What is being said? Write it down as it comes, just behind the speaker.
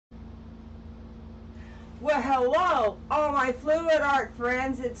Well, hello, all my fluid art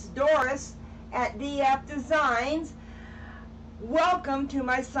friends. It's Doris at DF Designs. Welcome to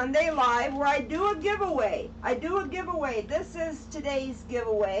my Sunday Live where I do a giveaway. This is today's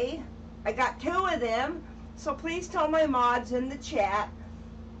giveaway. I got 2 of them, so please tell my mods in the chat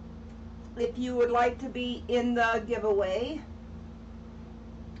if you would like to be in the giveaway.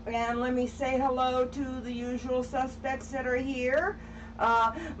 And let me say hello to the usual suspects that are here.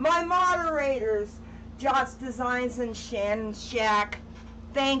 My moderators, Jots Designs and Shannon Shack.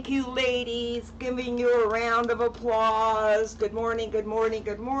 Thank you, ladies. Giving you a round of applause. Good morning, good morning,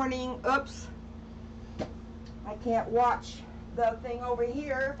 good morning. Oops. I can't watch the thing over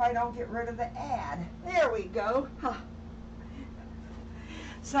here if I don't get rid of the ad. There we go. Huh.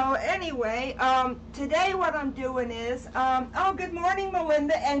 So anyway, today what I'm doing is, oh, good morning,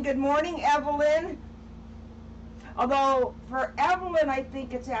 Melinda, and good morning, Evelyn. Although for Evelyn, I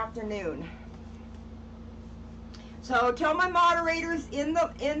think it's afternoon. So tell my moderators in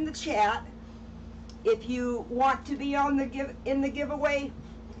the chat if you want to be on the giveaway.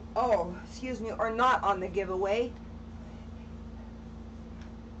 Oh, excuse me, or not on the giveaway.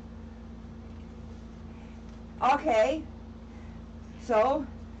 Okay. So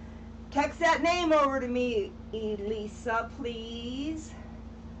text that name over to me, Elisa, please.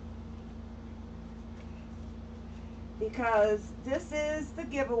 Because this is the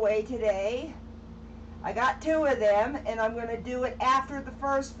giveaway today. I got 2 of them, and I'm going to do it after the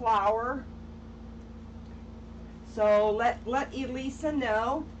first flower. So let Elisa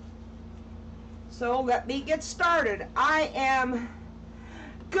know. So let me get started. I am,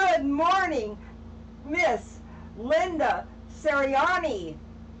 good morning, Miss Linda Seriani.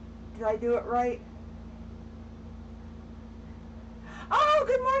 Did I do it right? Oh,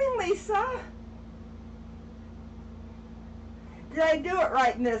 good morning, Lisa. Did I do it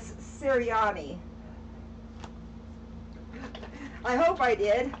right, Miss Seriani? I hope I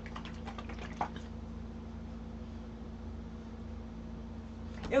did.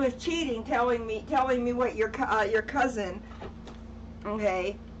 It was cheating, telling me what your cousin,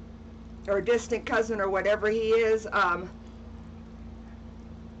 okay, or distant cousin or whatever he is,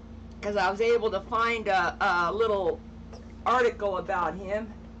 because I was able to find a little article about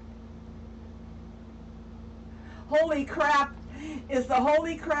him. Holy crap is the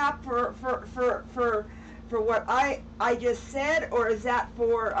holy crap for what I just said, or is that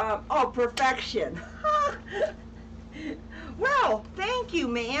for oh, perfection? Well, thank you,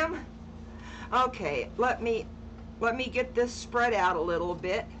 ma'am. Okay, let me get this spread out a little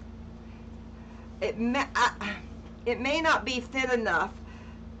bit. It may not be thin enough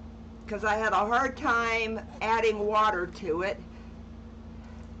because I had a hard time adding water to it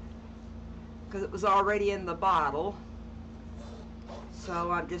because it was already in the bottle.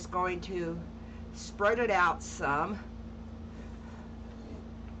 So I'm just going to spread it out some.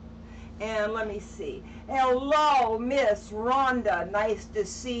 And let me see. Hello, Miss Rhonda. Nice to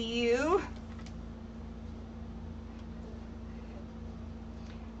see you.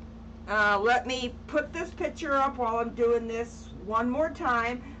 Let me put this picture up while I'm doing this one more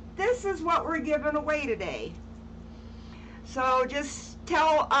time. This is what we're giving away today. So just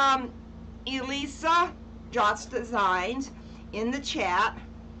tell Elisa, Jots Designs, in the chat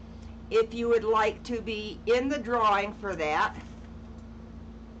if you would like to be in the drawing for that.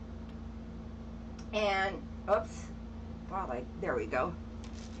 And oops, well, there we go.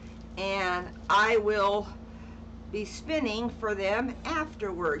 And I will be spinning for them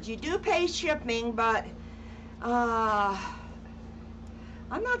afterwards. You do pay shipping, but I'm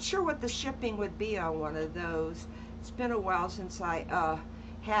not sure what the shipping would be on one of those. It's been a while since I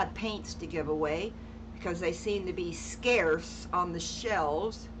had paints to give away because they seem to be scarce on the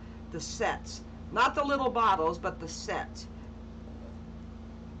shelves. The sets, not the little bottles, but the sets.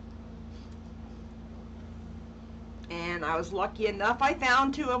 And I was lucky enough, I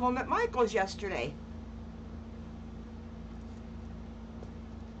found 2 of them at Michael's yesterday.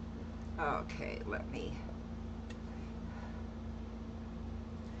 Okay, let me,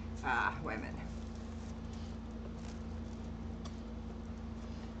 wait a minute.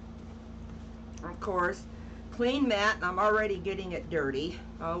 Of course, clean mat, and I'm already getting it dirty.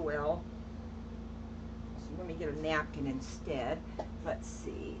 Oh well. So let me get a napkin instead. Let's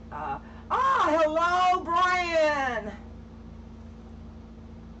see. Hello, Brian.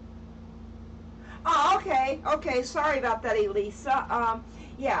 Oh, okay. Sorry about that, Elisa.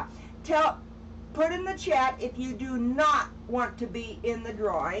 Yeah. Put in the chat if you do not want to be in the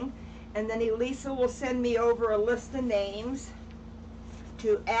drawing, and then Elisa will send me over a list of names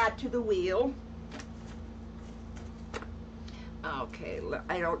to add to the wheel. Okay,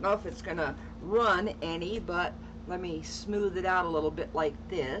 I don't know if it's gonna run any, but let me smooth it out a little bit like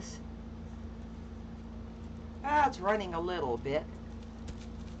this. It's running a little bit.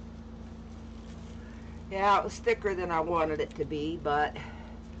 Yeah, it was thicker than I wanted it to be, but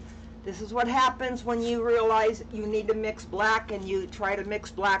this is what happens when you realize you need to mix black and you try to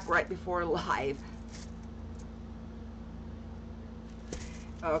mix black right before live.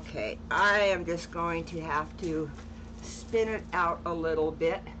 Okay, I am just going to have to spin it out a little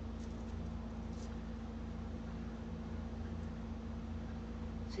bit.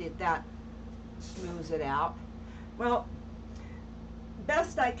 See if that smooths it out. Well,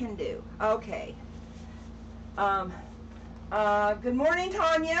 best I can do. Okay. Good morning,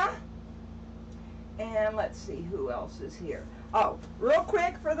 Tanya. And let's see who else is here. Oh, real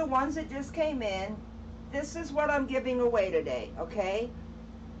quick for the ones that just came in, this is what I'm giving away today, okay?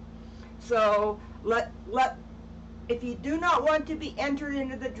 So if you do not want to be entered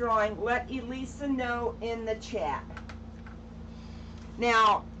into the drawing, let Elisa know in the chat.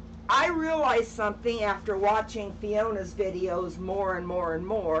 Now, I realized something after watching Fiona's videos more and more and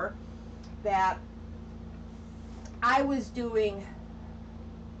more, that I was doing,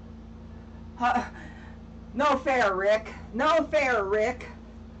 no fair, Rick. No fair, Rick.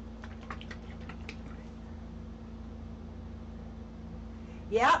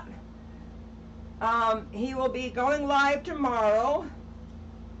 Yep. He will be going live tomorrow.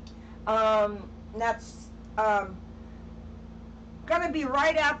 That's going to be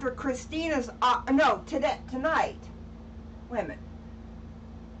right after Christina's, no, tonight. Wait a minute.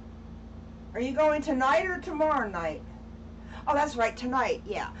 Are you going tonight or tomorrow night? Oh, that's right, tonight,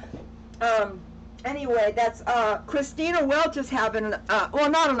 yeah. Anyway, that's, Christina Welch is having, well,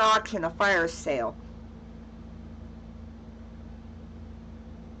 not an auction, a fire sale.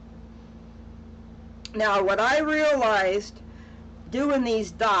 Now, what I realized doing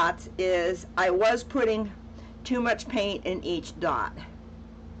these dots is I was putting too much paint in each dot.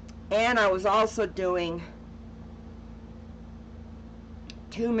 And I was also doing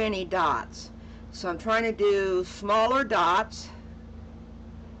too many dots. So I'm trying to do smaller dots.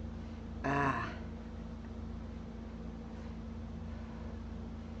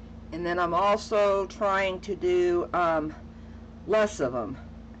 And then I'm also trying to do less of them.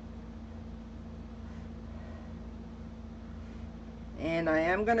 And I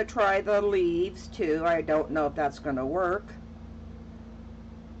am going to try the leaves too. I don't know if that's going to work.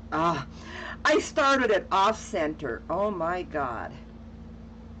 I started it off center. Oh my God.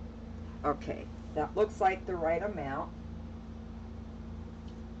 Okay, that looks like the right amount.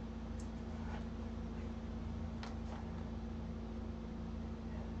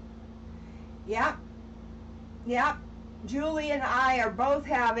 Yep. Yep. Julie and I are both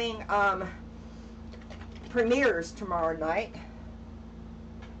having premieres tomorrow night.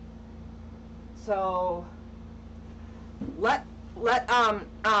 So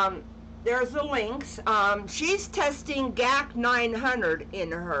there's the links. She's testing GAC 900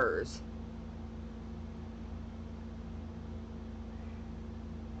 in hers.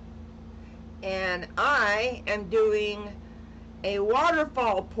 And I am doing a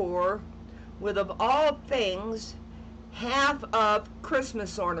waterfall pour with, of all things, half of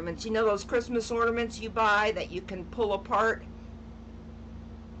Christmas ornaments. You know those Christmas ornaments you buy that you can pull apart?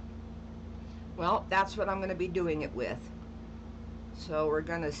 Well, that's what I'm going to be doing it with. So we're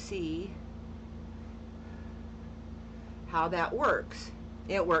going to see how that works.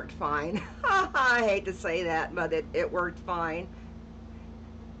 It worked fine. I hate to say that, but it worked fine.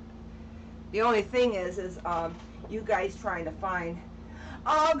 The only thing is you guys trying to find.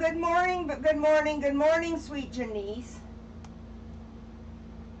 Oh, good morning, sweet Janice.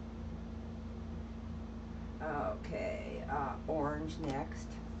 Okay, orange next.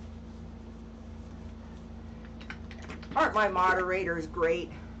 Aren't my moderators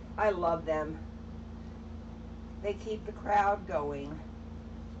great? I love them. They keep the crowd going.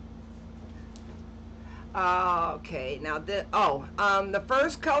 Okay, now the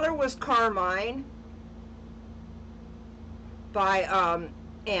first color was Carmine by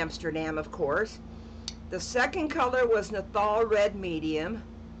Amsterdam, of course. The second color was Nathal Red Medium,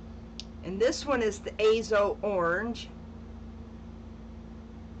 and this one is the Azo Orange.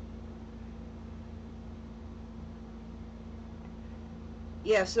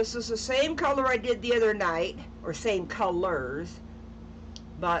 Yes, this is the same color I did the other night, or same colors,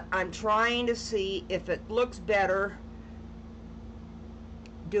 but I'm trying to see if it looks better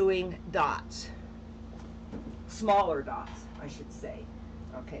doing dots. Smaller dots, I should say.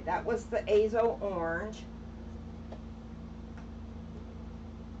 Okay, that was the Azo Orange.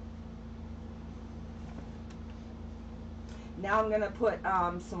 Now I'm going to put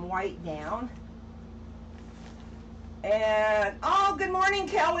some white down. And, oh, good morning,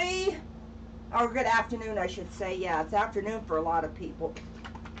 Kelly. Or good afternoon, I should say. Yeah, it's afternoon for a lot of people.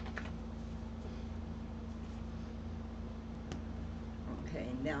 Okay,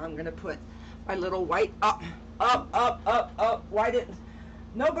 now I'm going to put my little white up. Why didn't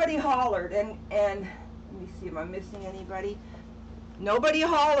nobody hollered? And let me see, am I missing anybody? Nobody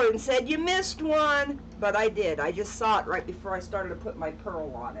hollered and said you missed one, but I did. I just saw it right before I started to put my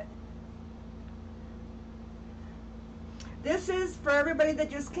pearl on it. This is for everybody that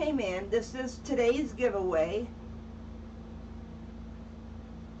just came in. This is today's giveaway.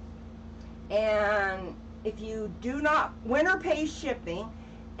 And if you do not, winner pays shipping.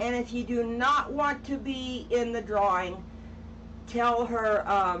 And if you do not want to be in the drawing, tell her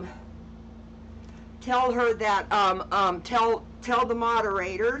that tell the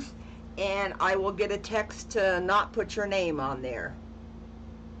moderators, and I will get a text to not put your name on there.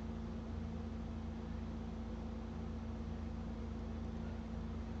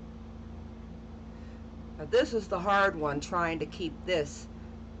 Now this is the hard one, trying to keep this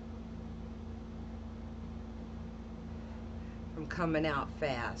from coming out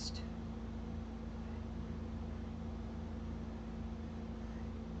fast.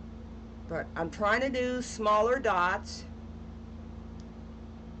 But I'm trying to do smaller dots.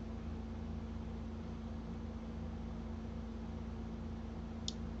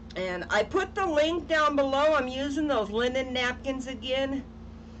 And I put the link down below. I'm using those linen napkins again.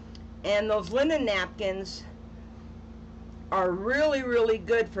 And those linen napkins are really, really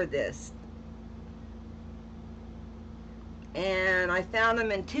good for this. And I found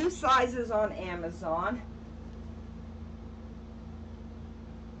them in 2 sizes on Amazon.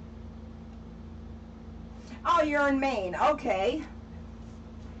 Oh, you're in Maine. Okay.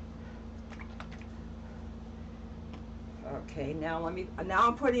 Okay, now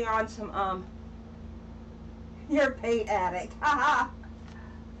I'm putting on some you're a paint addict. Haha.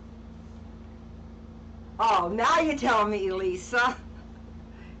 Oh, now you tell me, Lisa.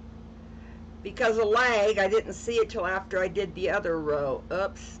 Because of lag, I didn't see it till after I did the other row.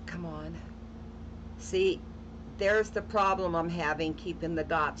 Oops, come on. See, there's the problem I'm having, keeping the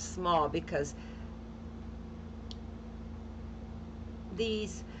dots small, because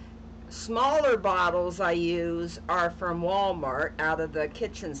these smaller bottles I use are from Walmart, out of the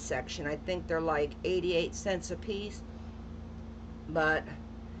kitchen section. I think they're like 88 cents a piece, but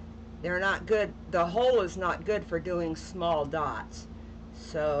they're not good. The hole is not good for doing small dots.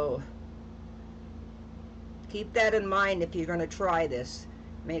 So keep that in mind if you're going to try this.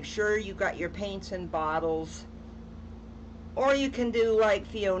 Make sure you got your paints in bottles, or you can do like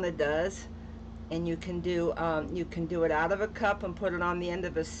Fiona does, and you can do it out of a cup and put it on the end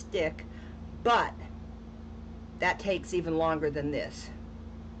of a stick, but that takes even longer than this.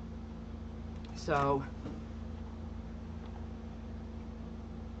 So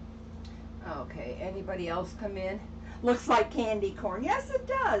okay, anybody else come in? Looks like candy corn. Yes, it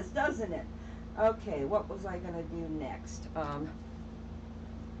does, doesn't it? Okay, what was I gonna do next?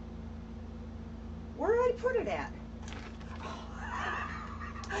 Where did I put it at?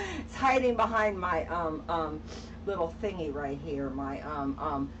 It's hiding behind my little thingy right here. My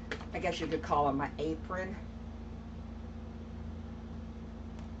I guess you could call it my apron.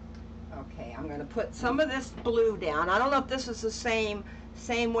 Okay, I'm gonna put some of this blue down. I don't know if this is the same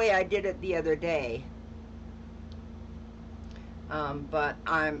way I did it the other day. But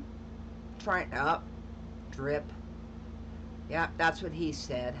I'm trying up, drip. Yeah, that's what he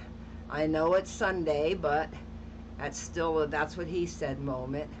said. I know it's Sunday, but that's still a that's what he said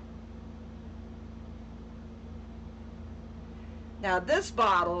moment. Now this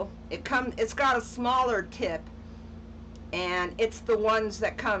bottle, it's got a smaller tip, and it's the ones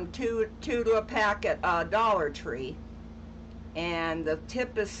that come two to a pack at Dollar Tree, and the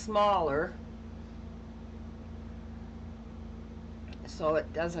tip is smaller, so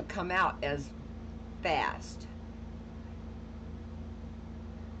it doesn't come out as fast.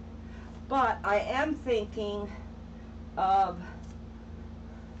 But I am thinking of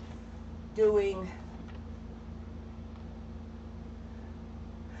doing,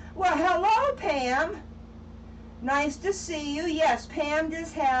 well, hello Pam, nice to see you. Yes, Pam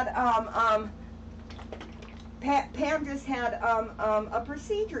just had Pam just had a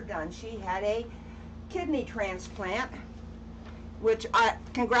procedure done. She had a kidney transplant, which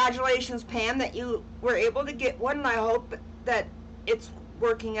congratulations Pam that you were able to get one, and I hope that it's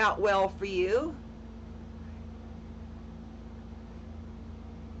working out well for you.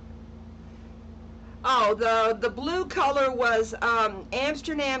 Oh, the blue color was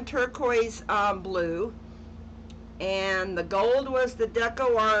Amsterdam turquoise blue, And the gold was the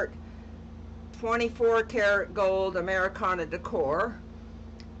Deco Art 24 karat gold Americana Decor.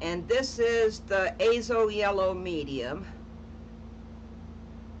 And this is the Azo Yellow Medium.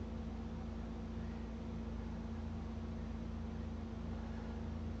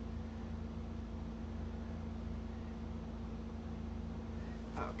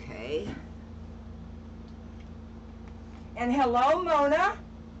 Okay. And hello, Mona.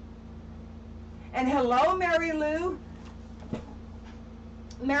 And hello, Mary Lou.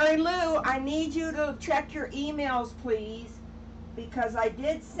 Mary Lou, I need you to check your emails, please, because I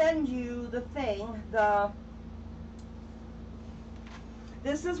did send you the thing.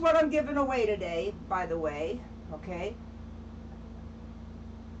 This is what I'm giving away today, by the way, okay?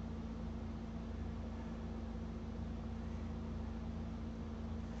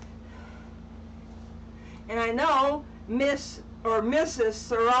 And I know Miss or Mrs.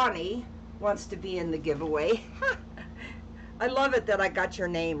 Sarani wants to be in the giveaway. I love it that I got your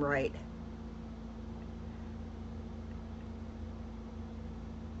name right.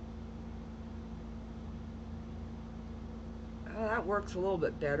 Oh, that works a little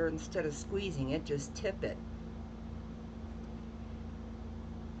bit better. Instead of squeezing it, just tip it.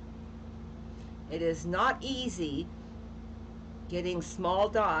 It is not easy getting small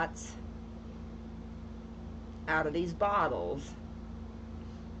dots out of these bottles,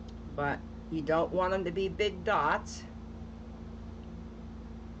 but you don't want them to be big dots.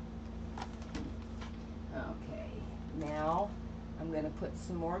 Okay, now I'm going to put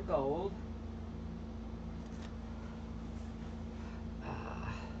some more gold.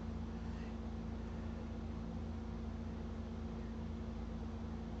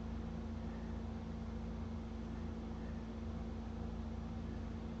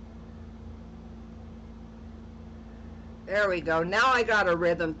 There we go. Now I got a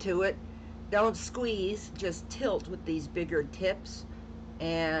rhythm to it. Don't squeeze, just tilt with these bigger tips,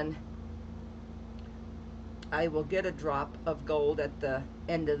 and I will get a drop of gold at the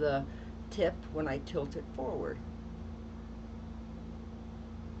end of the tip when I tilt it forward.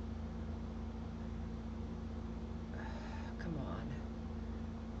 Come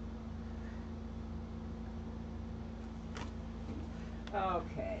on.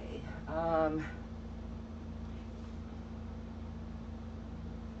 Okay.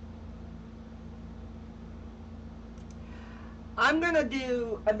 I'm going to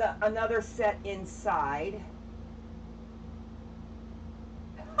do another set inside.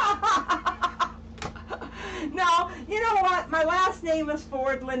 No, you know what? My last name is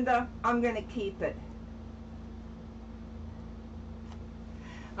Ford, Linda. I'm going to keep it.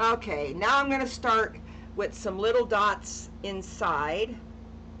 Okay, now I'm going to start with some little dots inside.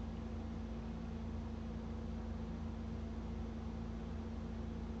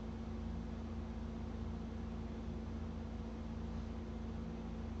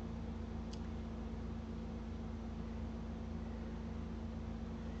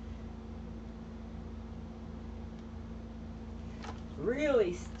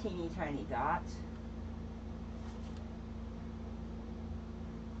 Really teeny tiny dots.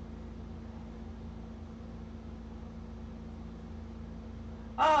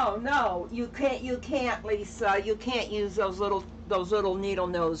 Oh no, you can't, Lisa. You can't use those little needle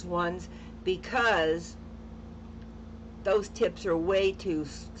nose ones because those tips are way too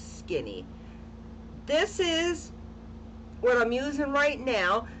skinny. This is what I'm using right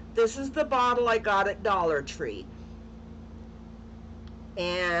now. This is the bottle I got at Dollar Tree.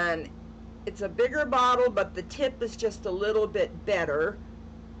 And it's a bigger bottle, but the tip is just a little bit better,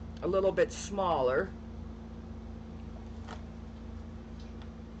 a little bit smaller.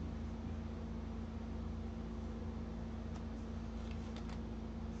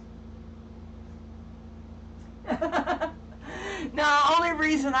 Now, only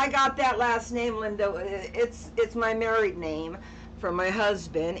reason I got that last name, Linda, it's my married name from my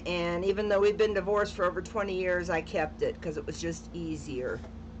husband, and even though we've been divorced for over 20 years, I kept it because it was just easier.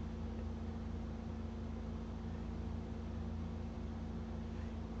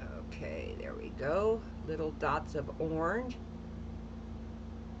 Okay, there we go. Little dots of orange.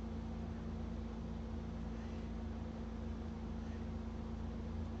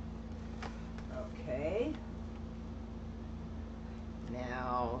 Okay.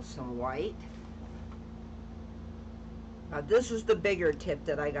 Now some white. This is the bigger tip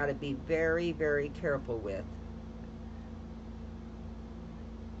that I got to be very, very careful with.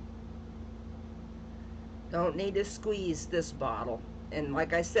 Don't need to squeeze this bottle. And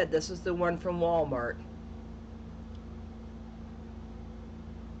like I said, this is the one from Walmart.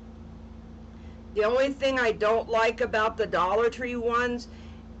 The only thing I don't like about the Dollar Tree ones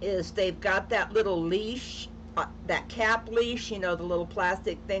is they've got that little leash that cap leash, you know, the little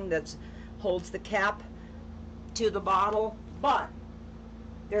plastic thing that holds the cap to the bottle, but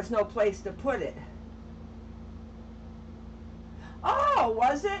there's no place to put it. Oh,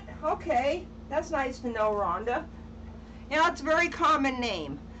 was it? Okay, that's nice to know, Rhonda. Yeah, it's a very common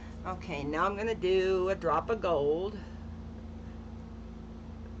name. Okay, now I'm going to do a drop of gold.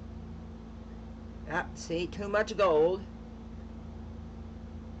 Ah, see, too much gold.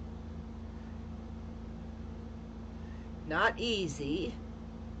 Not easy.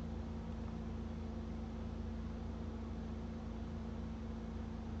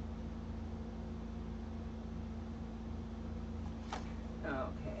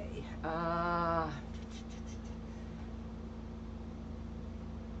 Okay.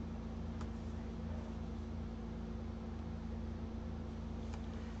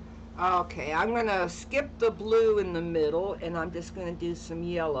 Okay, I'm going to skip the blue in the middle, and I'm just going to do some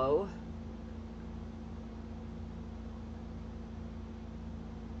yellow.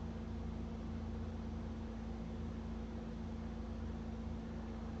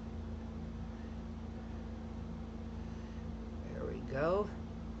 There we go.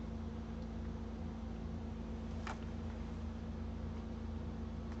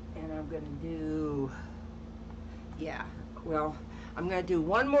 And I'm going to do, yeah, well, I'm going to do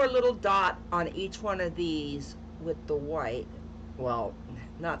one more little dot on each one of these with the white. Well,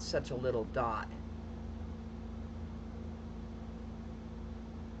 not such a little dot.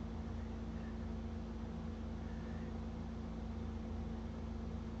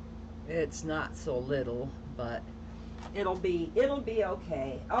 It's not so little, but it'll be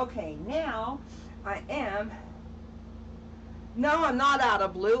okay. Okay, now no, I'm not out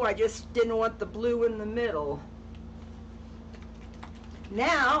of blue. I just didn't want the blue in the middle.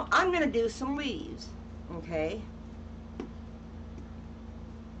 Now I'm going to do some leaves, okay?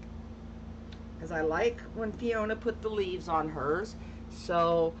 Because I like when Fiona put the leaves on hers.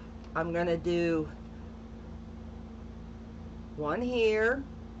 So I'm going to do one here,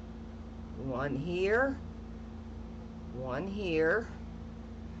 one here, one here,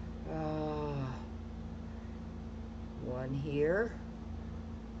 one here,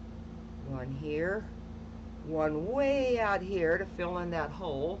 one here, one way out here to fill in that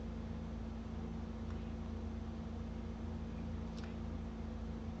hole.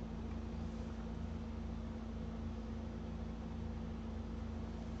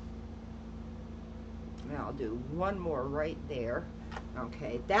 And I'll do one more right there.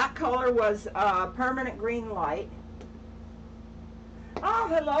 Okay, that color was permanent green light. Oh,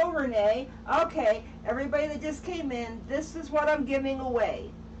 hello, Renee. Okay, everybody that just came in, this is what I'm giving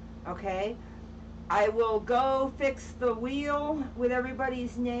away. Okay, I will go fix the wheel with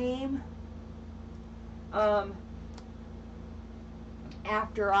everybody's name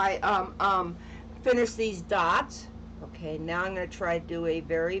after I finish these dots. Okay, now I'm going to try to do a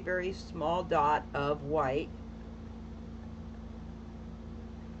very, very small dot of white.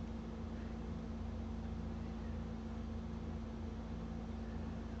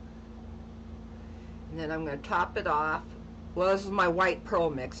 And then I'm going to top it off. Well, this is my white pearl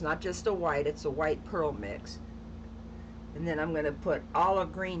mix, not just a white, it's a white pearl mix. And then I'm going to put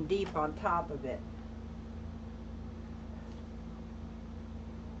olive green deep on top of it.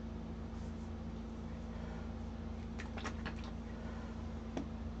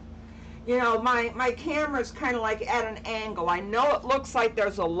 You know, my camera's kind of like at an angle. I know it looks like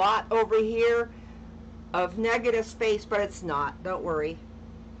there's a lot over here of negative space, but it's not. Don't worry.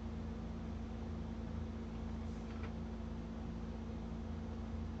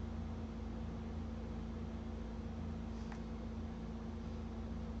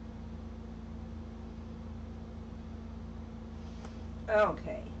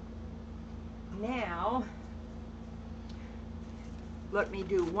 Okay, now let me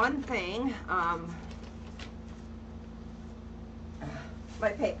do one thing. All my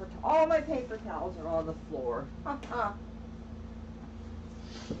paper towels are on the floor.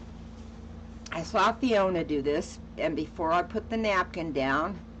 I saw Fiona do this, and before I put the napkin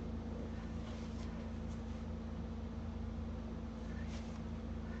down,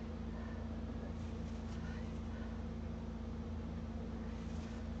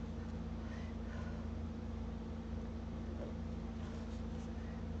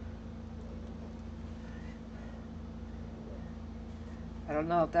 I don't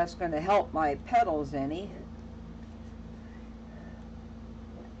know if that's going to help my petals any.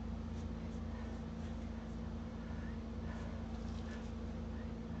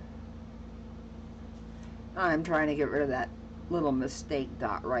 I'm trying to get rid of that little mistake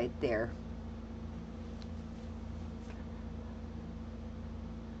dot right there.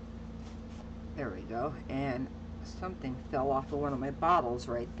 There we go. go. And something fell off of one of my bottles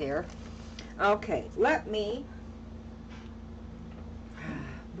right there. Okay, let me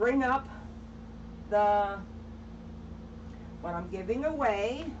bring up what I'm giving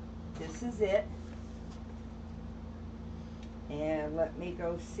away. This is it. And let me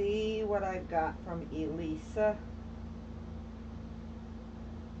go see what I've got from Elisa.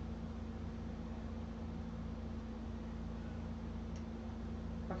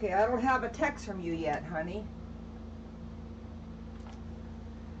 Okay, I don't have a text from you yet, honey.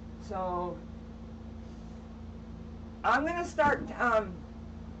 So I'm going to start, I'm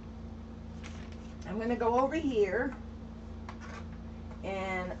going to go over here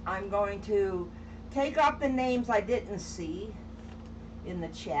and I'm going to take off the names I didn't see in the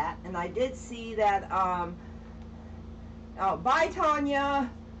chat. And I did see that, oh, bye Tanya.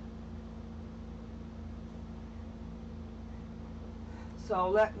 So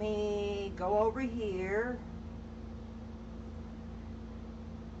let me go over here.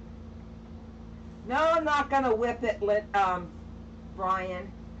 No, I'm not going to whip it,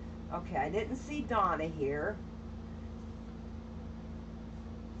 Brian. Okay, I didn't see Donna here.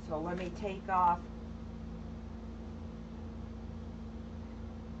 So let me take off.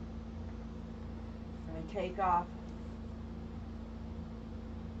 Let me take off.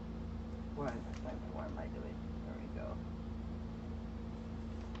 What am I doing? There we go.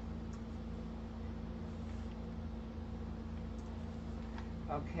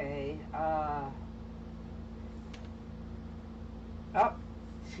 Okay, oh,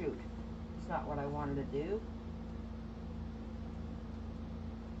 shoot. It's not what I wanted to do.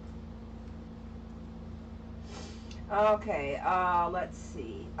 Okay, let's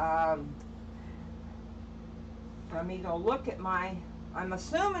see. Let me go look at my, I'm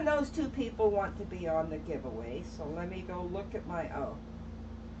assuming those two people want to be on the giveaway, so let me go look at my, oh.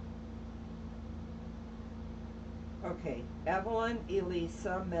 Okay, Evelyn,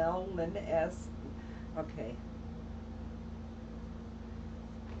 Elisa, Mel, Linda S. Okay.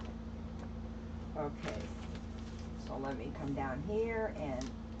 Okay. So let me come down here and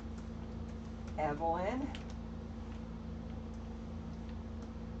Evelyn.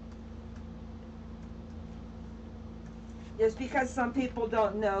 Just because some people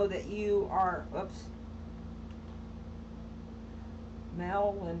don't know that you are, oops.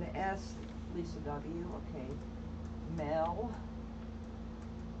 Mel, Linda S. Lisa W. Okay. Mel.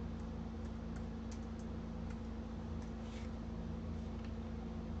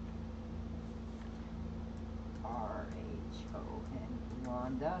 R-H-O-N,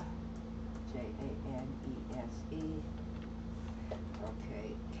 Wanda. J-A-N-E-S-E.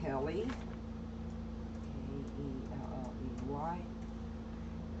 Okay, Kelly. K-E-L-L-E-Y.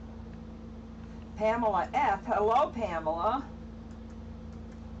 Pamela F. Hello, Pamela.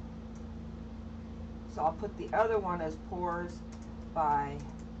 So I'll put the other one as Pours by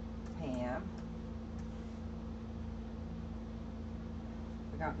Pam.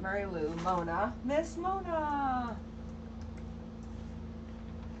 We got Mary Lou, Mona, Miss Mona.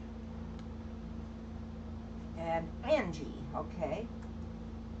 And Angie, okay.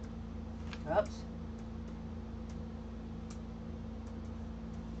 Oops.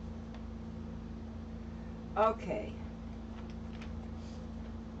 Okay.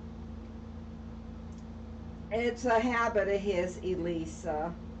 It's a habit of his,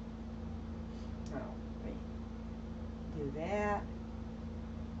 Elisa. Oh, wait. Do that.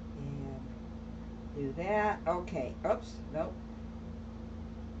 And do that. Okay. Oops. Nope.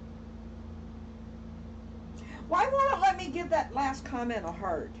 Why won't it let me give that last comment a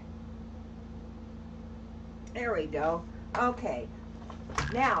heart? There we go. Okay.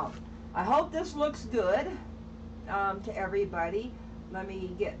 Now, I hope this looks good to everybody. Let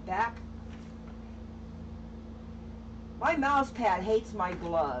me get back. My mouse pad hates my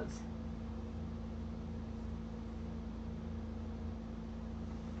gloves.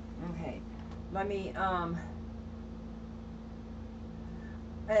 Okay, let me, and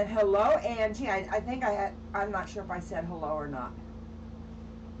hello, Angie. I think I'm not sure if I said hello or not.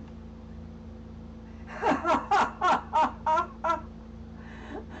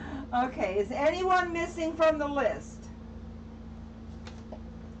 Okay, is anyone missing from the list?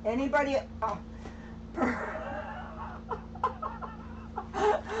 Anybody? Oh.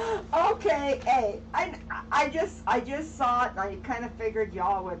 Okay, hey, I just saw it and I kind of figured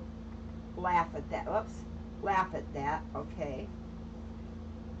y'all would laugh at that. Oops, laugh at that. Okay.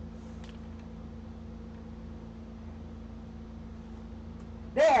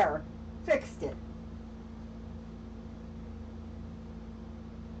 There, fixed it.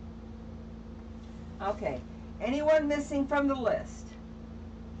 Okay, anyone missing from the list?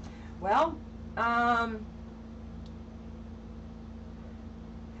 Well, I'm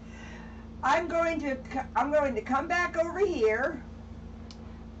going to come back over here.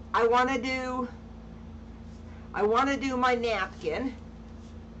 I want to do my napkin,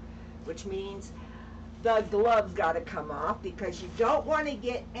 which means the glove's got to come off because you don't want to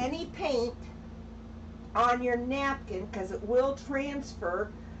get any paint on your napkin because it will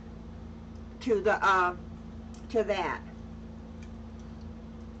transfer to the to that.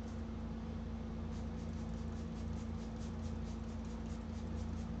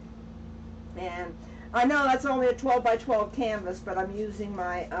 And I know that's only a 12 by 12 canvas, but I'm using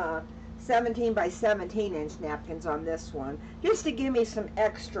my 17 by 17 inch napkins on this one just to give me some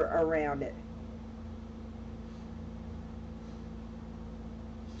extra around it.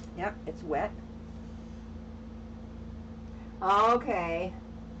 Yep, it's wet. Okay,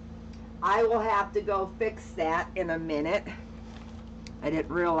 I will have to go fix that in a minute. I didn't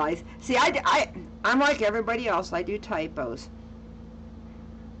realize. See, I'm like everybody else. I do typos.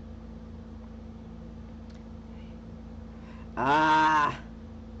 Ah.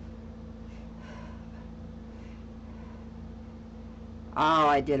 Oh,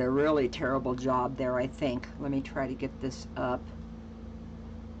 I did a really terrible job there, I think. Let me try to get this up.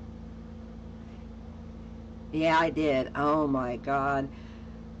 Yeah, I did. Oh my God.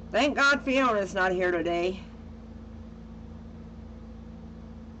 Thank God Fiona's not here today.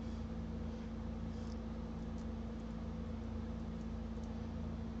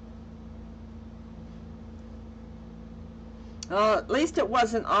 Well, at least it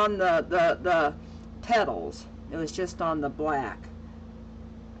wasn't on the petals. It was just on the black.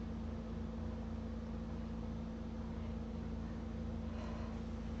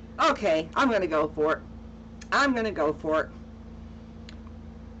 Okay, I'm going to go for it. I'm going to go for it.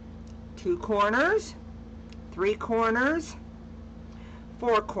 2 corners, 3 corners,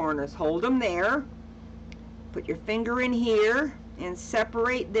 4 corners. Hold them there. Put your finger in here and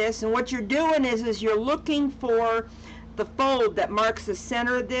separate this. And what you're doing is you're looking for the fold that marks the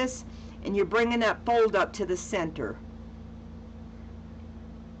center of this, and you're bringing that fold up to the center.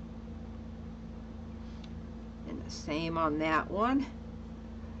 And the same on that one.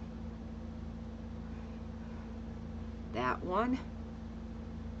 That one.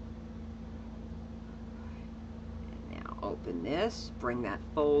 And now open this, bring that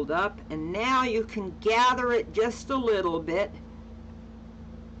fold up, and now you can gather it just a little bit.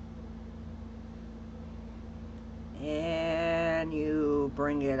 And you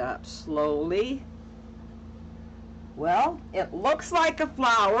bring it up slowly. Well, it looks like a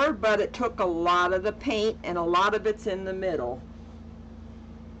flower, but it took a lot of the paint and a lot of it's in the middle.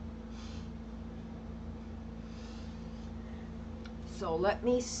 So let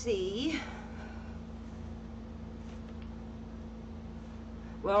me see.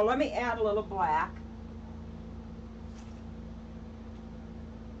 Well, let me add a little black,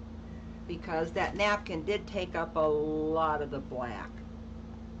 because that napkin did take up a lot of the black.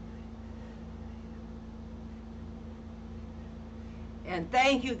 And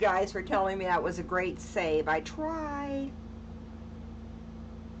thank you guys for telling me that was a great save. I tried.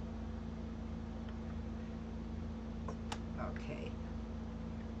 Okay.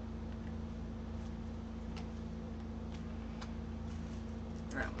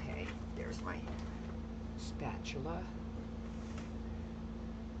 Okay, there's my spatula.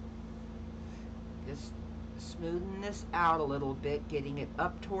 Just smoothing this out a little bit, getting it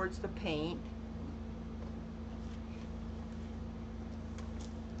up towards the paint.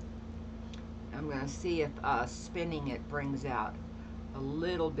 I'm going to see if spinning it brings out a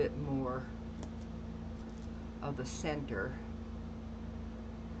little bit more of the center.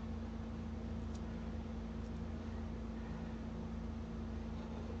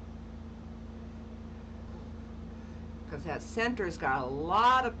 Because that center's got a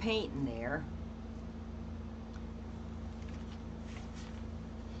lot of paint in there.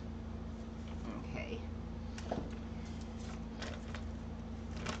 Okay.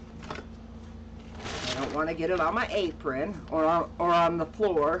 I don't want to get it on my apron or on the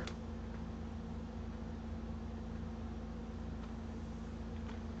floor.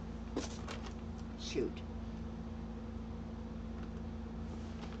 Shoot.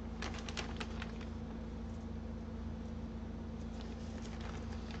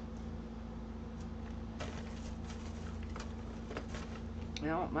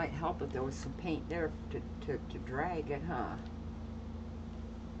 Well, it might help if there was some paint there to drag it, huh?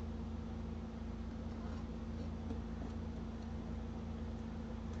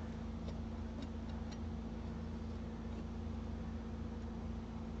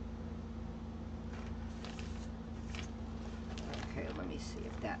 Okay, let me see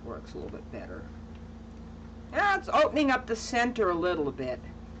if that that works a little bit better. Now it's opening up the center a little bit.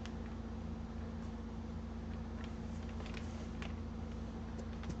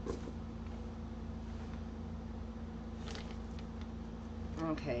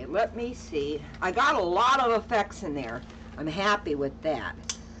 Okay, let me see. I got a lot of effects in there. I'm happy with that.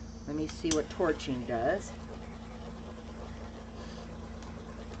 Let me see what torching does.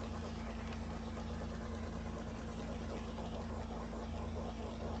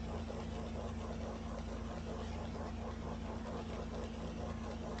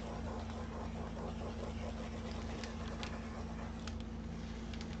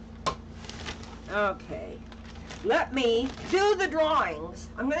 Okay, let me do the drawings.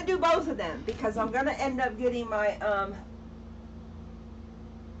 I'm going to do both of them because I'm going to end up getting my,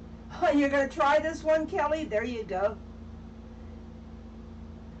 you're going to try this one, Kelly? There you go.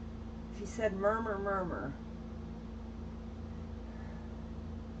 She said murmur, murmur.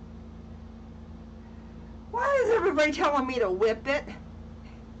 Why is everybody telling me to whip it?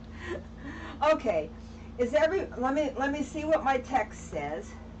 Okay, let me see what my text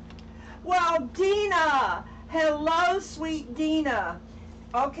says. Well, Dina, hello, sweet Dina.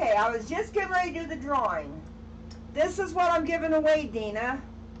 Okay, I was just getting ready to do the drawing. This is what I'm giving away, Dina.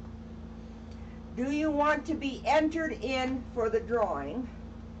 Do you want to be entered in for the drawing?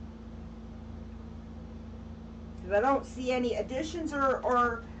 Because I don't see any additions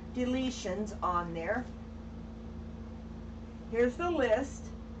or deletions on there. Here's the list.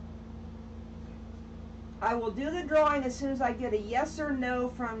 I will do the drawing as soon as I get a yes or no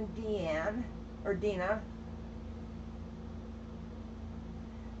from Deanne or Dina.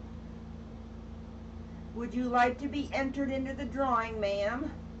 Would you like to be entered into the drawing,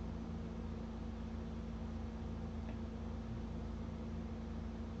 ma'am?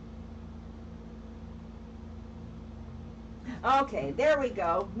 Okay, there we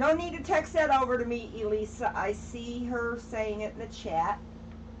go. No need to text that over to me, Elisa. I see her saying it in the chat.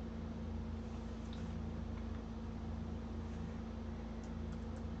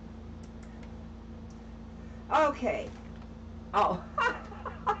 Okay. Oh.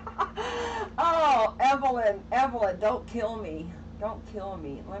 Oh, Evelyn, don't kill me. Don't kill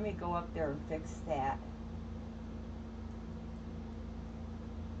me. Let me go up there and fix that.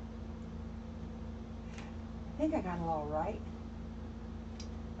 I think I got it all right.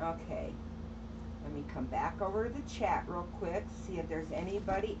 Okay. Let me come back over to the chat real quick, see if there's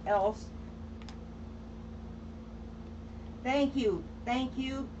anybody else. Thank you. Thank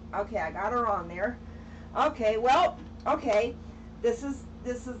you. Okay, I got her on there. Okay, well, okay. This is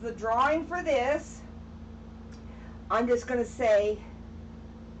the drawing for this. I'm just going to say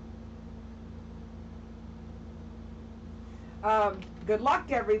good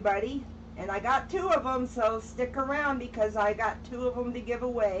luck, everybody. And I got 2 of them, so stick around because I got 2 of them to give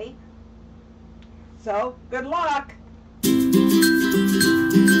away. So, good luck.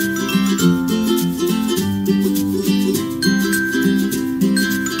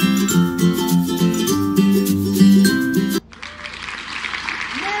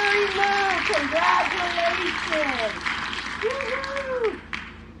 Congratulations! Woohoo!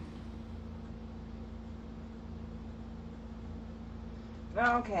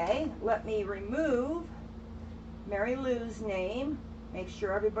 Okay, let me remove Mary Lou's name. Make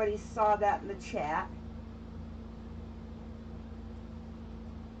sure everybody saw that in the chat.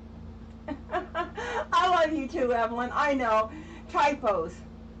 I love you too, Evelyn. I know. Typos.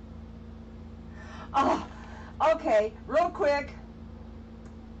 Oh, okay, real quick.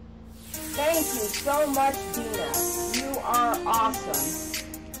 Thank you so much, Dina. You are awesome.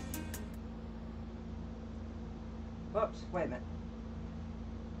 Whoops, wait a minute.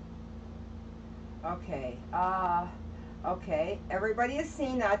 Okay, okay, everybody has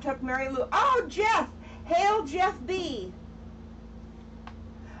seen that. I took Mary Lou. Oh, Jeff! Hail Jeff B.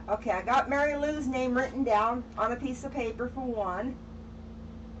 Okay, I got Mary Lou's name written down on a piece of paper for one.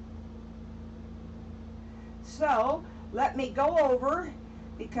 So, let me go over,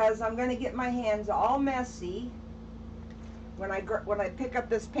 because I'm going to get my hands all messy when I pick up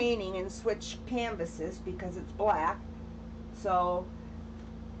this painting and switch canvases because it's black. So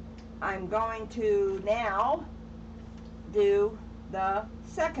I'm going to now do the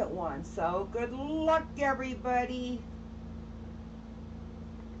second one. So good luck, everybody.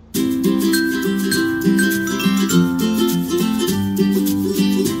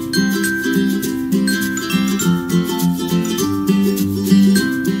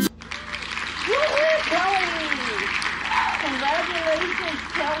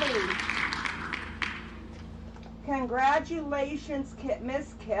 Congratulations,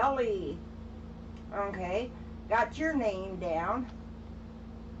 Miss Kelly. Okay, got your name down.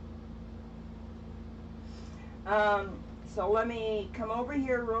 So let me come over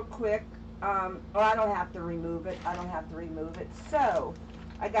here real quick. Oh, I don't have to remove it. I don't have to remove it. So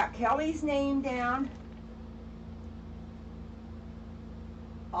I got Kelly's name down.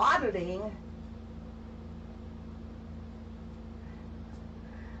 Auditing.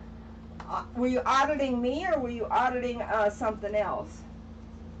 Were you auditing me or were you auditing something else?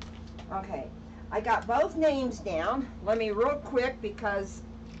 Okay. I got both names down. Let me real quick because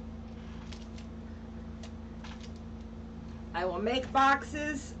I will make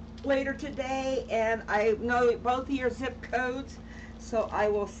boxes later today, and I know both of your zip codes, so I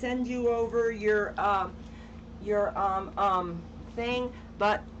will send you over your thing.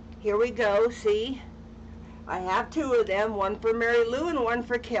 But here we go. See, I have two of them, one for Mary Lou and one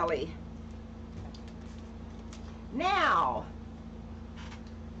for Kelly. Now,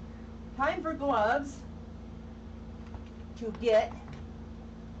 time for gloves to get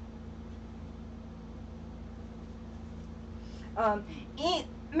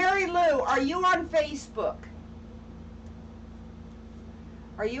Mary Lou, are you on Facebook?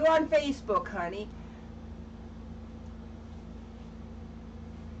 Are you on Facebook, honey?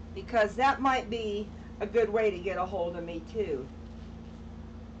 Because that might be a good way to get a hold of me too.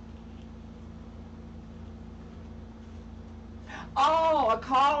 Oh, a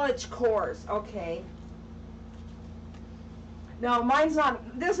college course. Okay. No, mine's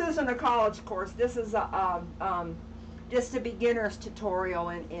not. This isn't a college course. This is a just a beginner's tutorial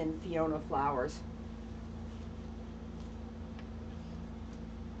in Fiona Flowers.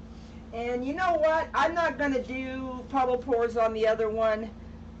 And you know what? I'm not going to do puddle pours on the other one.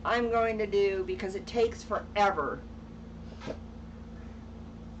 I'm going to do, because it takes forever.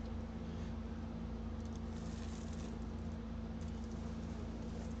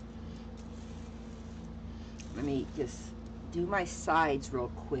 Let me just do my sides real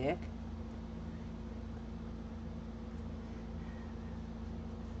quick.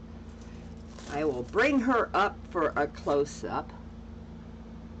 I will bring her up for a close-up.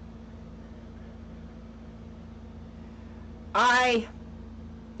 I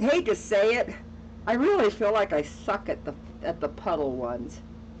hate to say it, I really feel like I suck at the puddle ones.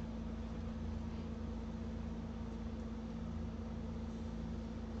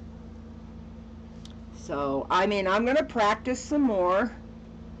 So, I mean, I'm going to practice some more.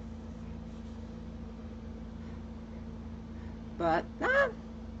 But,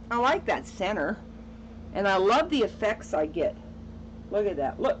 I like that center. And I love the effects I get. Look at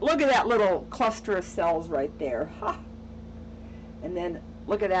that. Look at that little cluster of cells right there. Ha! And then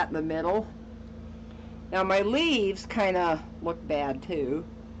look at that in the middle. Now my leaves kind of look bad too.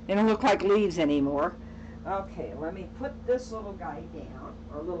 They don't look like leaves anymore. Okay, let me put this little guy down,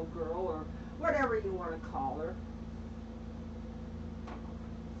 or little girl, or whatever you want to call her.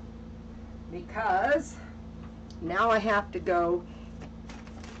 Because now I have to go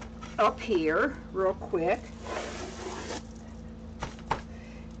up here real quick.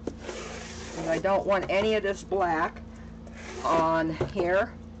 And I don't want any of this black on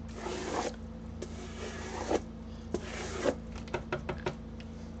here.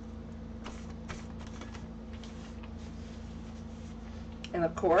 And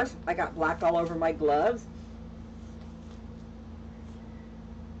of course, I got black all over my gloves.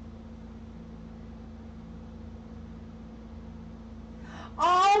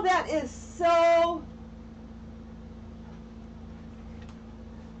 Oh, that is so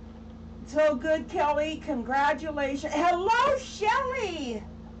good, Kelly. Congratulations. Hello, Shelley.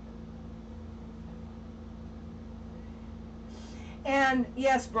 And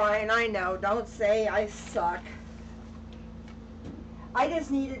yes, Brian, I know. Don't say I suck. I just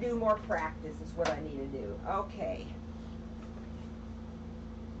need to do more practice is what I need to do. Okay.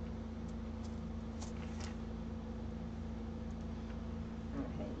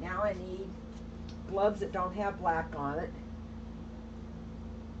 Okay, now I need gloves that don't have black on it.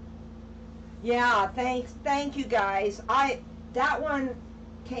 Yeah, thank you guys. That one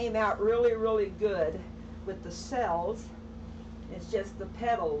came out really, really good with the cells. It's just the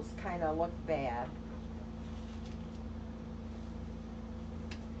petals kind of look bad.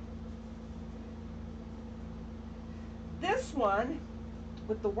 This one,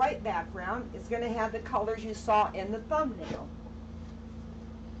 with the white background, is going to have the colors you saw in the thumbnail.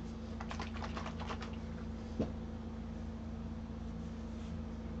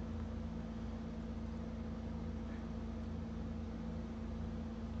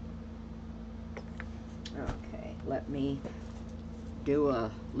 Okay, let me do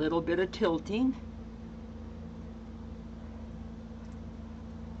a little bit of tilting.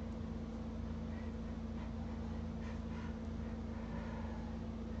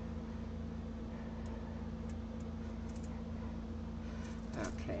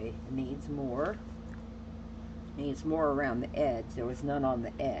 Okay, it needs more. Needs more around the edge. There was none on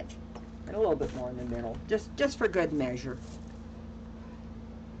the edge. And a little bit more in the middle, just for good measure.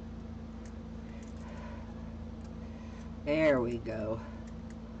 There we go.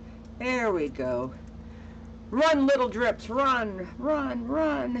 There we go. Run, little drips, run, run,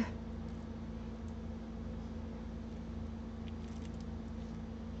 run.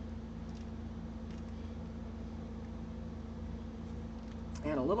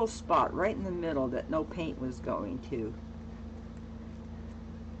 And a little spot right in the middle that no paint was going to.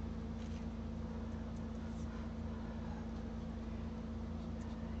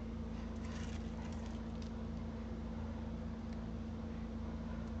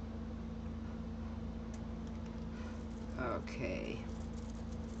 Okay.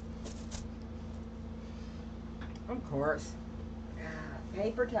 Of course,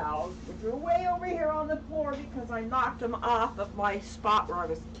 paper towels, which are way over here on the floor because I knocked them off of my spot where I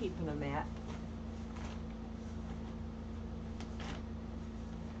was keeping them at.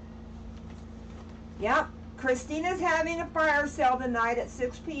 Yep, Christina's having a fire sale tonight at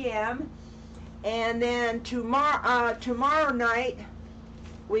 6 p.m. And then tomorrow night,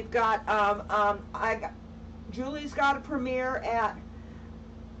 we've got, Julie's got a premiere at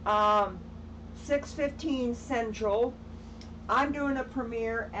 6:15 Central. I'm doing a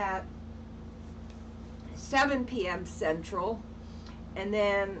premiere at 7 p.m. Central. And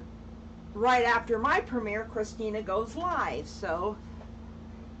then right after my premiere, Christina goes live. So,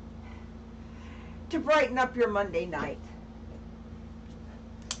 to brighten up your Monday night.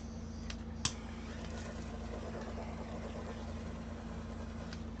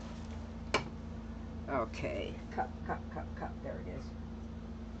 Okay, cup, there it is.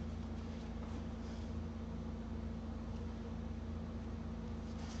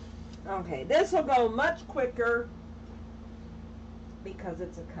 Okay, this will go much quicker because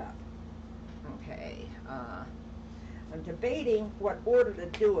it's a cup. Okay, I'm debating what order to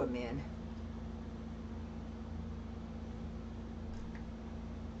do them in.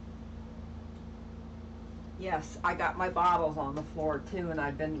 Yes, I got my bottles on the floor too, and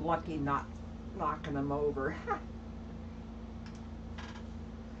I've been lucky not knocking them over.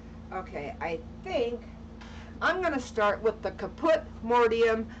 Okay, I think I'm going to start with the Caput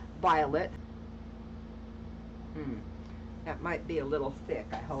Mortem Violet. That might be a little thick.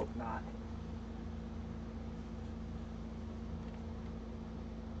 I hope not.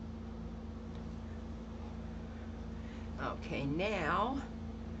 Okay, now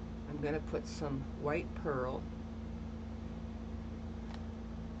I'm going to put some white pearl.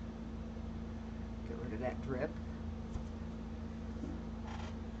 Get rid of that drip.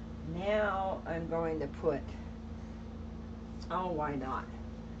 Now I'm going to put, oh, why not?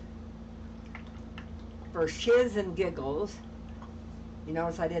 For shiz and giggles, you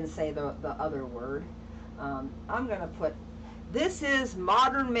notice I didn't say the other word. I'm going to put, this is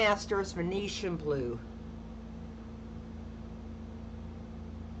Modern Masters Venetian Blue.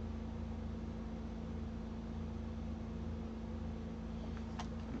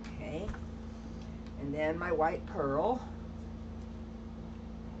 Okay, and then my white pearl.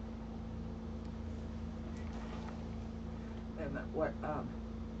 What,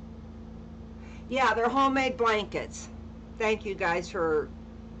 yeah, they're homemade blankets. Thank you guys for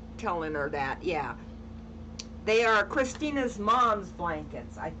telling her that. Yeah, they are Christina's mom's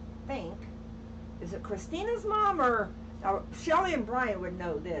blankets, I think. Is it Christina's mom or Shelly and Brian would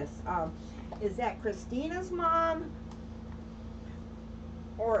know this? Is that Christina's mom,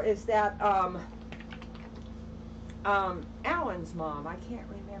 or is that Alan's mom? I can't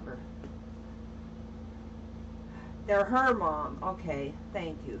remember. They're her mom. Okay,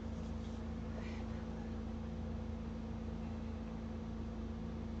 thank you.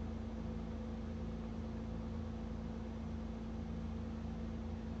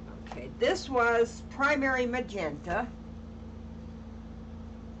 Okay, this was primary magenta.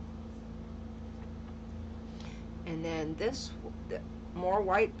 And then this, more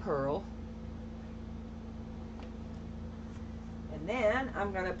white pearl. And then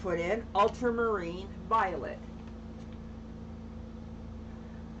I'm going to put in ultramarine violet.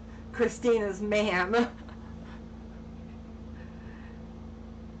 Christina's ma'am.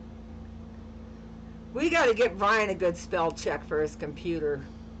 We got to get Brian a good spell check for his computer.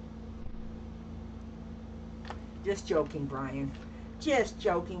 Just joking, Brian. Just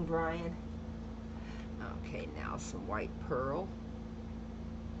joking, Brian. Okay, now some white pearl.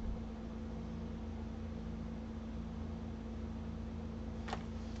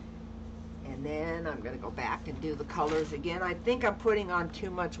 And then I'm going to go back and do the colors again. I think I'm putting on too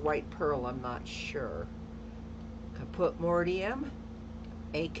much white pearl. I'm not sure. Caput Mortem.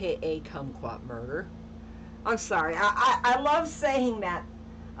 aka Kumquat Murder. I'm sorry. I love saying that.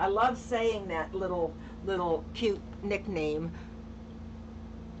 I love saying that little cute nickname.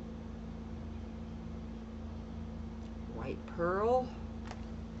 White pearl.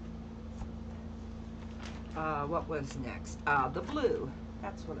 What was next? The blue.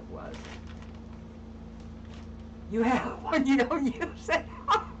 That's what it was. You have one, you don't use it.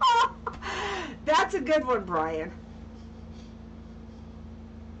 That's a good one, Brian.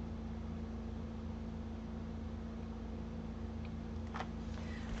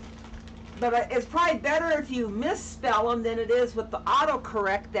 But it's probably better if you misspell them than it is with the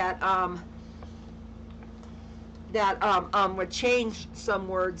autocorrect that would change some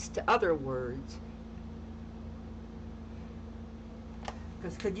words to other words.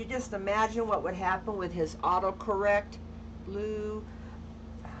 Because could you just imagine what would happen with his autocorrect? Blue,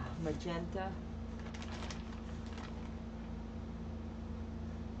 magenta.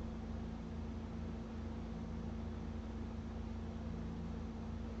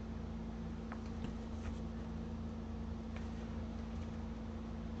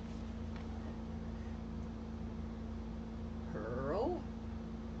 Pearl.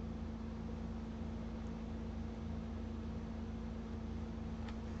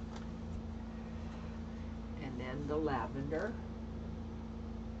 And then the lavender.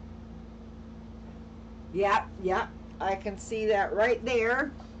 Yep, I can see that right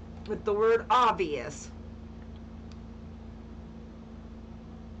there with the word obvious.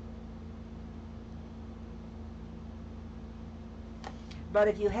 But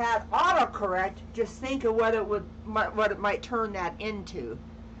if you had autocorrect, just think of what it might turn that into.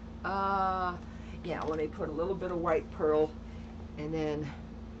 Yeah, let me put a little bit of white pearl and then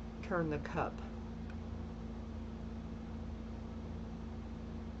turn the cup.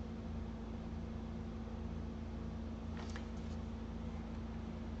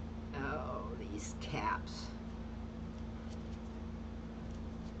 Oh, these caps.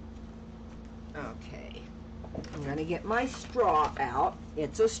 Okay. I'm going to get my straw out.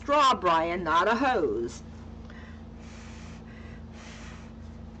 It's a straw, Brian, not a hose.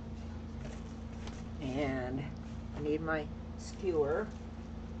 And I need my skewer.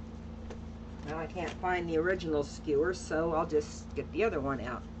 Now I can't find the original skewer, so I'll just get the other one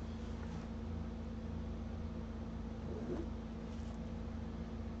out.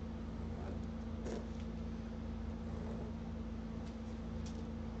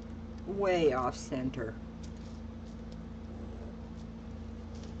 Way off center.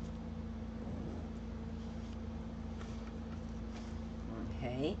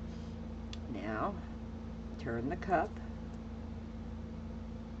 Okay, now turn the cup.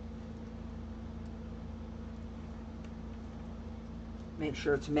 Make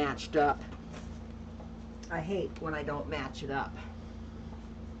sure it's matched up. I hate when I don't match it up.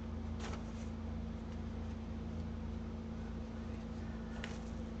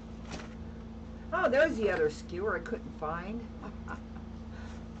 Oh, there's the other skewer I couldn't find.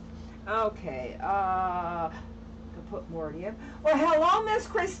 Okay, Caput Mortem. Well, hello, Miss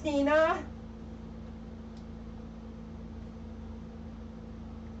Christina.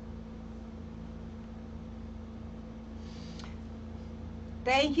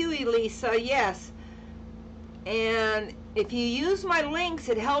 Thank you, Elisa. Yes. And if you use my links,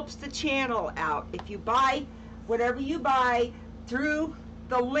 it helps the channel out. If you buy whatever you buy through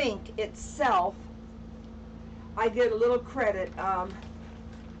the link itself, I get a little credit. I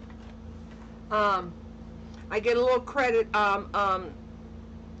get a little credit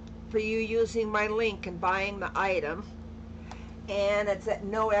for you using my link and buying the item, and it's at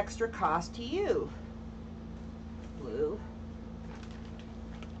no extra cost to you. Blue.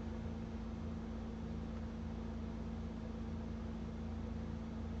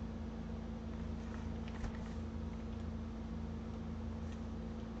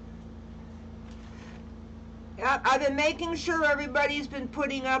 I've been making sure everybody's been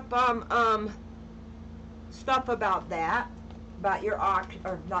putting up stuff about that, about your auction,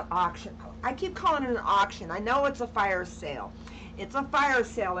 or not auction. I keep calling it an auction. I know it's a fire sale. It's a fire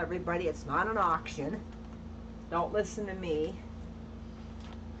sale, everybody. It's not an auction. Don't listen to me.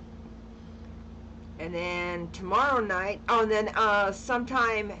 And then tomorrow night, oh, and then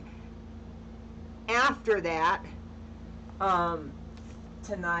sometime after that,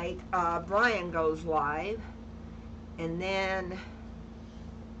 tonight, Brian goes live. And then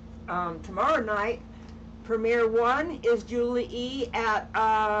tomorrow night, premiere 1 is Julie E at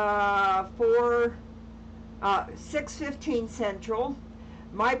 6:15 Central.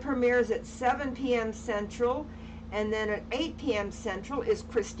 My premiere is at 7 p.m. Central. And then at 8 p.m. Central is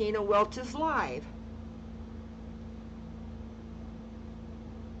Christina Welch's live.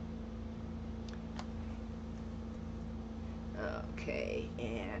 Okay,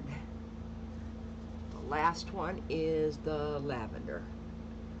 and the last one is the lavender.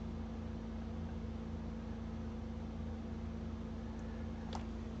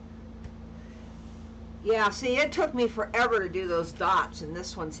 Yeah, see, it took me forever to do those dots, and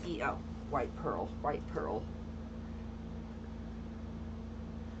this one's white pearl, white pearl.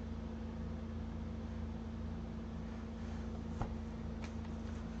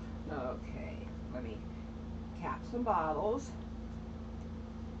 Okay, let me cap some bottles.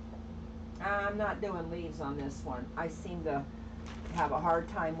 I'm not doing leaves on this one. I seem to have a hard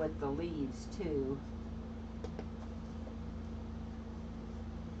time with the leaves too.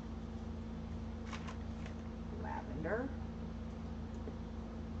 Lavender.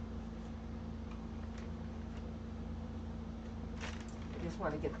 I just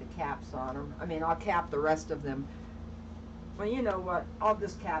want to get the caps on them. I mean, I'll cap the rest of them. Well, you know what? I'll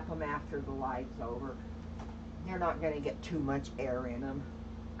just cap them after the live's over. They're not going to get too much air in them,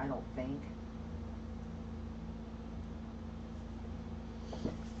 I don't think.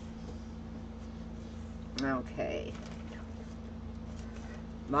 Okay.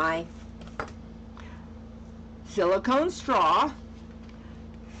 My silicone straw.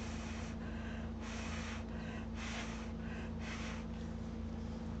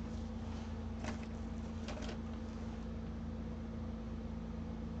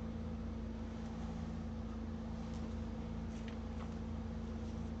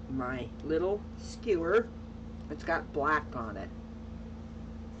 My little skewer. It's got black on it.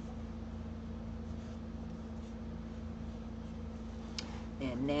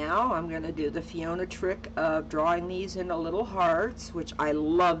 And now I'm going to do the Fiona trick of drawing these into little hearts, which I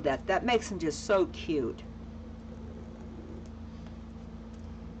love that. That makes them just so cute.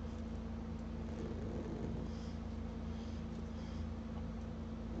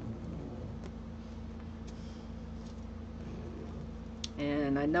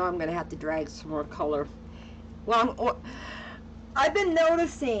 And I know I'm going to have to drag some more color. Well, I've been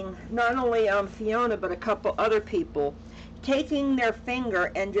noticing not only Fiona but a couple other people taking their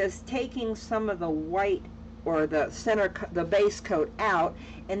finger and just taking some of the white or the base coat out,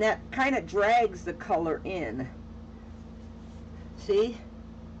 and that kind of drags the color in. See?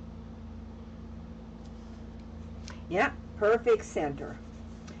 Yeah, perfect center.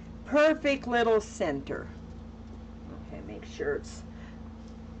 Perfect little center. Okay, make sure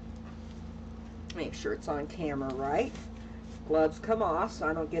it's on camera right. Gloves come off so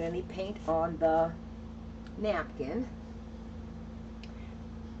I don't get any paint on the napkin.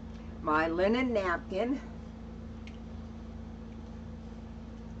 My linen napkin.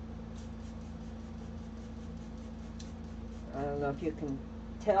 I don't know if you can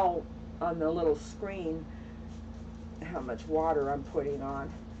tell on the little screen how much water I'm putting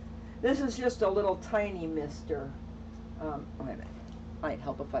on. This is just a little tiny mister. Wait a minute. Might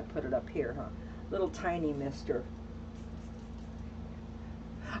help if I put it up here, huh? Little tiny mister.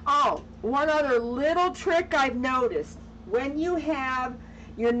 Oh, one other little trick I've noticed. When you have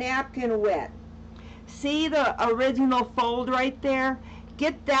your napkin wet, see the original fold right there?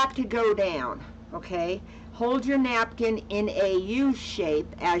 Get that to go down, okay? Hold your napkin in a U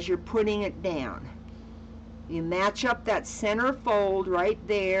shape as you're putting it down. You match up that center fold right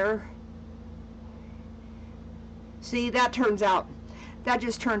there. See, that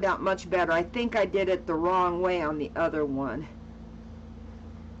just turned out much better. I think I did it the wrong way on the other one.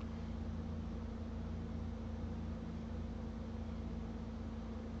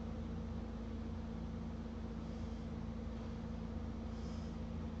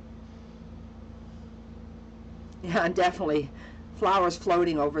 Yeah, definitely flowers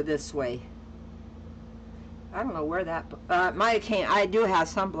floating over this way. I don't know where that I do have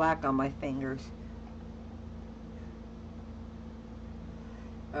some black on my fingers.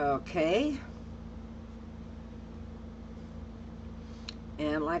 Okay.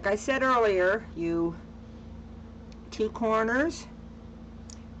 And like I said earlier, you 2 corners,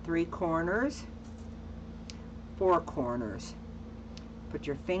 3 corners, 4 corners. Put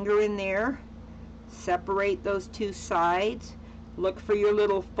your finger in there, separate those 2 sides, look for your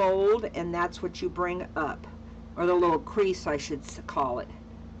little fold, and that's what you bring up, or the little crease I should call it.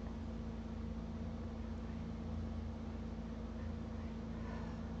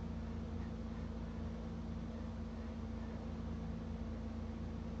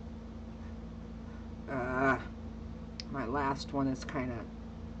 My last one is kind of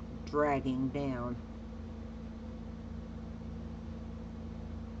dragging down.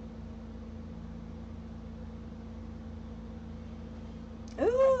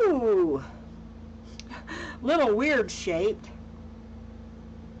 Ooh, little weird shaped.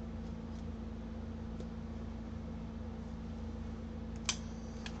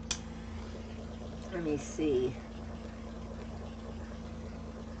 Let me see.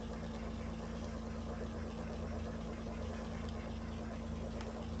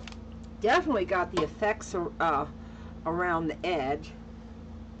 Definitely got the effects around the edge.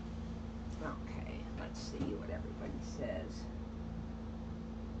 Okay, let's see what everybody says.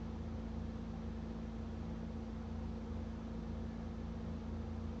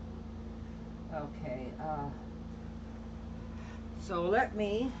 Okay, so let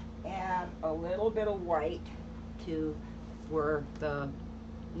me add a little bit of white to where the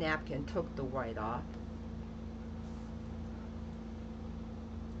napkin took the white off.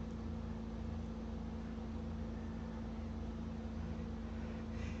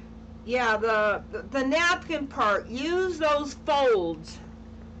 Yeah, the napkin part, use those folds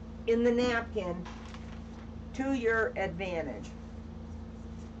in the napkin to your advantage.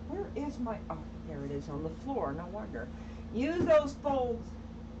 Where is my, oh, there it is on the floor, no wonder. Use those folds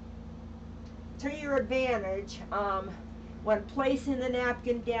to your advantage when placing the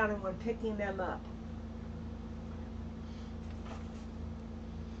napkin down and when picking them up.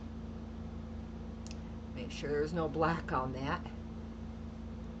 Make sure there's no black on that.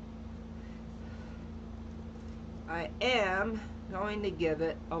 I am going to give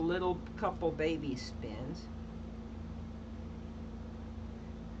it a little couple baby spins.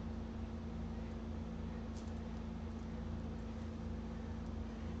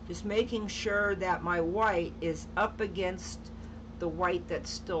 Just making sure that my white is up against the white that's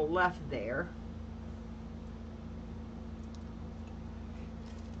still left there.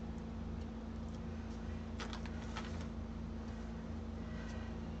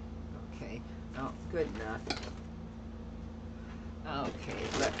 Okay, oh, good enough.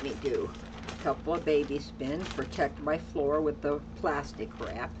 Okay, let me do a couple of baby spins, protect my floor with the plastic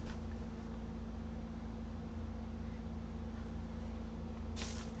wrap.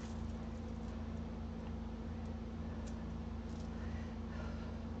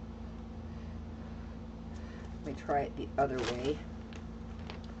 Let me try it the other way.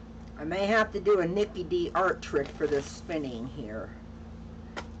 I may have to do a Nicky D art trick for this spinning here.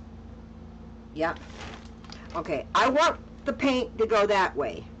 Yep. Okay, I want the paint to go that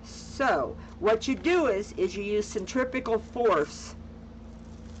way. So what you do is you use centrifugal force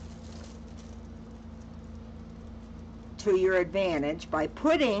to your advantage by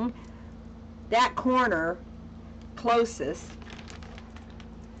putting that corner closest,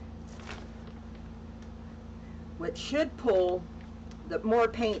 which should pull the more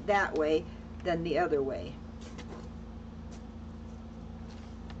paint that way than the other way.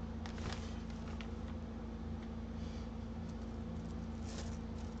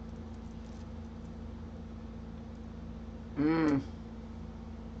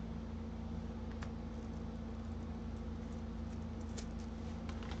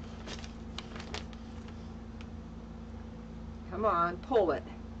 Come on, pull it.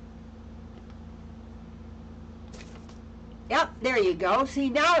 Yep, there you go. See,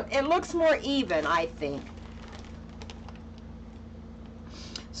 now it looks more even, I think.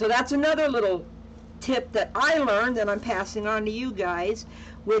 So that's another little tip that I learned that I'm passing on to you guys,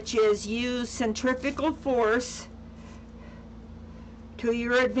 which is use centrifugal force to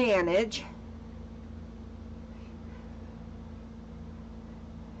your advantage.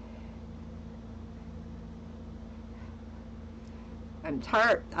 I'm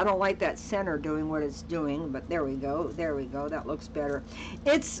tired. I don't like that center doing what it's doing, but there we go. There we go. That looks better.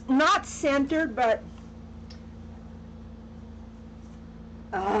 It's not centered, but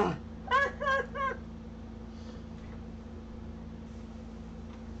okay,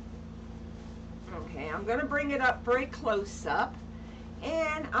 I'm going to bring it up very close up,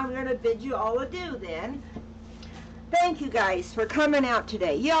 and I'm going to bid you all adieu then. Thank you guys for coming out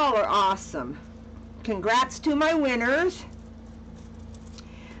today. Y'all are awesome. Congrats to my winners.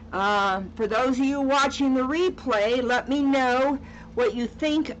 For those of you watching the replay, let me know what you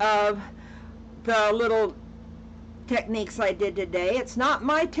think of the little techniques I did today. It's not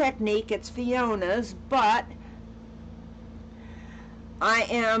my technique, it's Fiona's, but I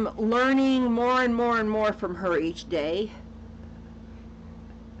am learning more and more and more from her each day.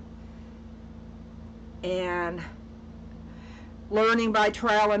 And learning by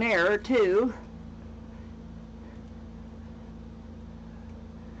trial and error too.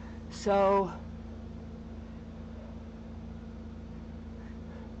 So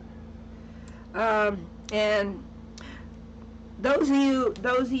and those of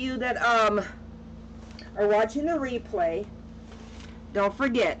you that are watching the replay, don't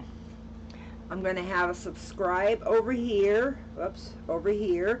forget, I'm going to have a subscribe over here, over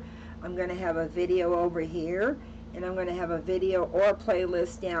here. I'm going to have a video over here, and I'm going to have a video or a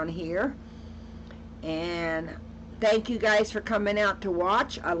playlist down here. And thank you guys for coming out to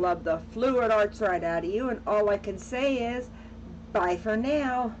watch. I love the fluid arts right out of you, and all I can say is bye for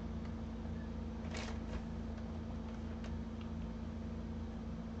now.